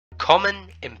Common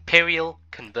Imperial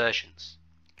Conversions.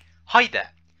 Hi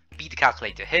there, Beat the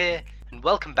Calculator here, and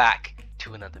welcome back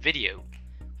to another video,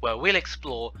 where we'll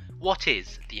explore what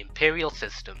is the Imperial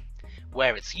system,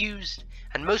 where it's used,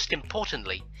 and most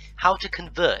importantly, how to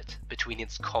convert between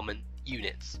its common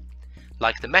units.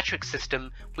 Like the metric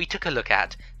system we took a look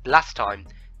at last time,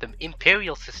 the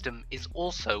Imperial system is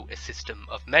also a system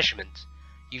of measurement,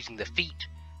 using the feet,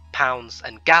 pounds,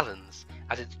 and gallons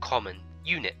as its common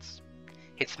units.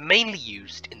 It's mainly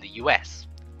used in the US,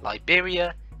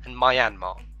 Liberia, and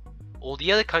Myanmar. All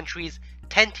the other countries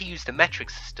tend to use the metric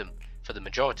system for the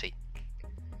majority.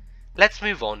 Let's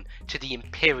move on to the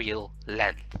imperial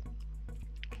length.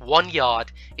 1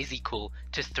 yard is equal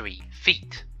to 3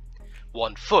 feet.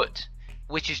 1 foot,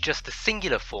 which is just the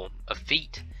singular form of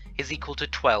feet, is equal to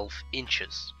 12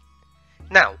 inches.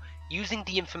 Now, using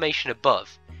the information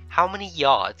above, how many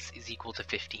yards is equal to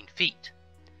 15 feet?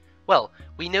 Well,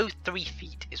 we know 3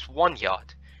 feet is 1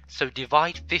 yard, so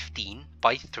divide 15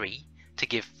 by 3 to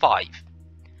give 5.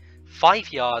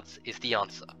 5 yards is the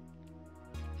answer.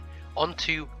 On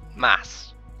to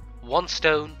mass. 1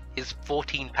 stone is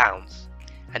 14 pounds,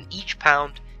 and each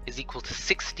pound is equal to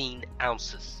 16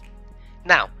 ounces.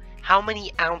 Now, how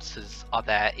many ounces are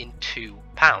there in 2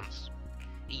 pounds?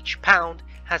 Each pound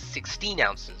has 16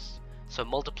 ounces, so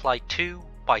multiply 2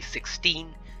 by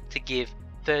 16 to give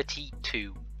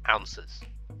 32 ounces.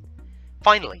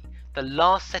 Finally, the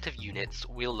last set of units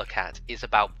we'll look at is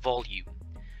about volume.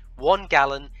 1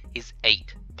 gallon is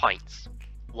 8 pints.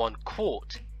 1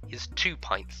 quart is 2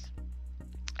 pints.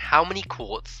 How many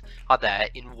quarts are there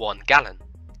in 1 gallon?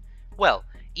 Well,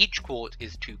 each quart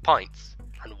is 2 pints,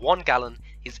 and 1 gallon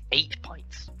is 8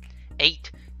 pints.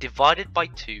 8 divided by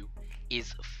 2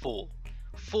 is 4.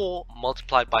 4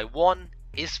 multiplied by 1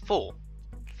 is 4.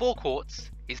 4 quarts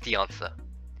is the answer.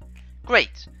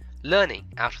 Great!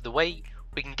 Learning out of the way,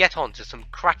 we can get on to some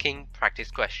cracking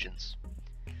practice questions.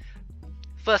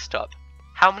 First up,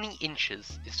 how many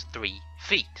inches is 3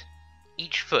 feet?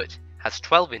 Each foot has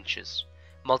 12 inches.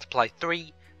 Multiply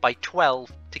 3 by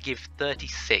 12 to give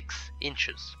 36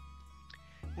 inches.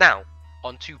 Now,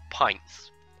 on to pints.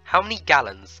 How many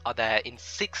gallons are there in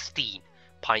 16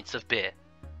 pints of beer?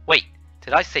 Wait,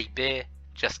 did I say beer?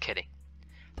 Just kidding.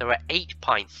 There are 8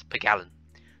 pints per gallon,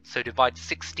 so divide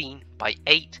 16 by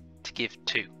 8 to give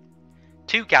 2.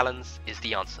 2 gallons is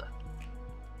the answer.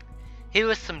 Here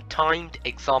are some timed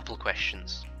example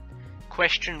questions.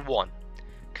 Question 1.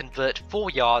 Convert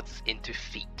 4 yards into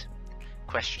feet.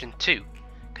 Question 2.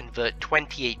 Convert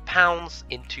 28 pounds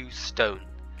into stone.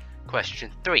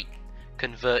 Question 3.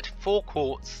 Convert 4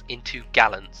 quarts into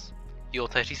gallons. Your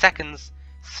 30 seconds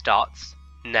starts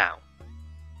now.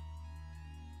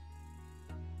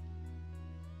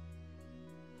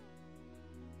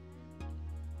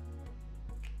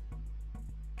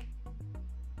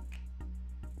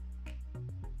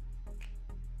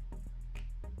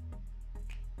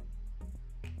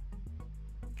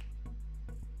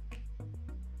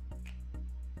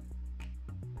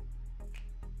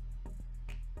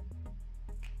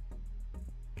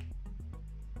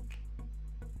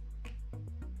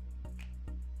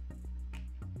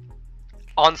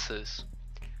 Answers.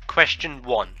 Question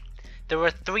 1. There are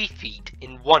 3 feet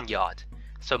in 1 yard,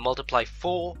 so multiply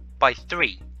 4 by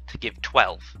 3 to give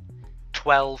 12.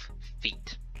 12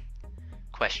 feet.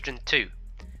 Question 2.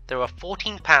 There are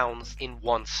 14 pounds in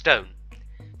 1 stone.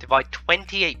 Divide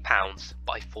 28 pounds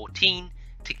by 14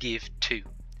 to give 2.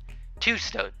 2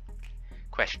 stone.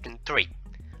 Question 3.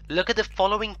 Look at the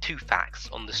following 2 facts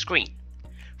on the screen.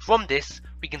 From this,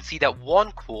 we can see that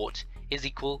 1 quart is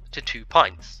equal to 2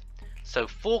 pints. So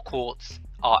 4 quarts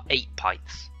are 8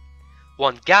 pints.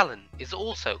 1 gallon is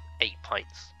also 8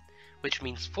 pints, which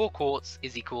means 4 quarts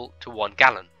is equal to 1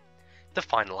 gallon. The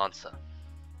final answer.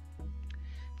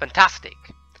 Fantastic!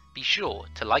 Be sure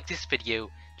to like this video,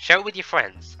 share it with your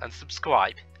friends, and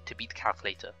subscribe to Beat the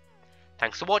Calculator.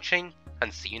 Thanks for watching,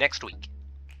 and see you next week.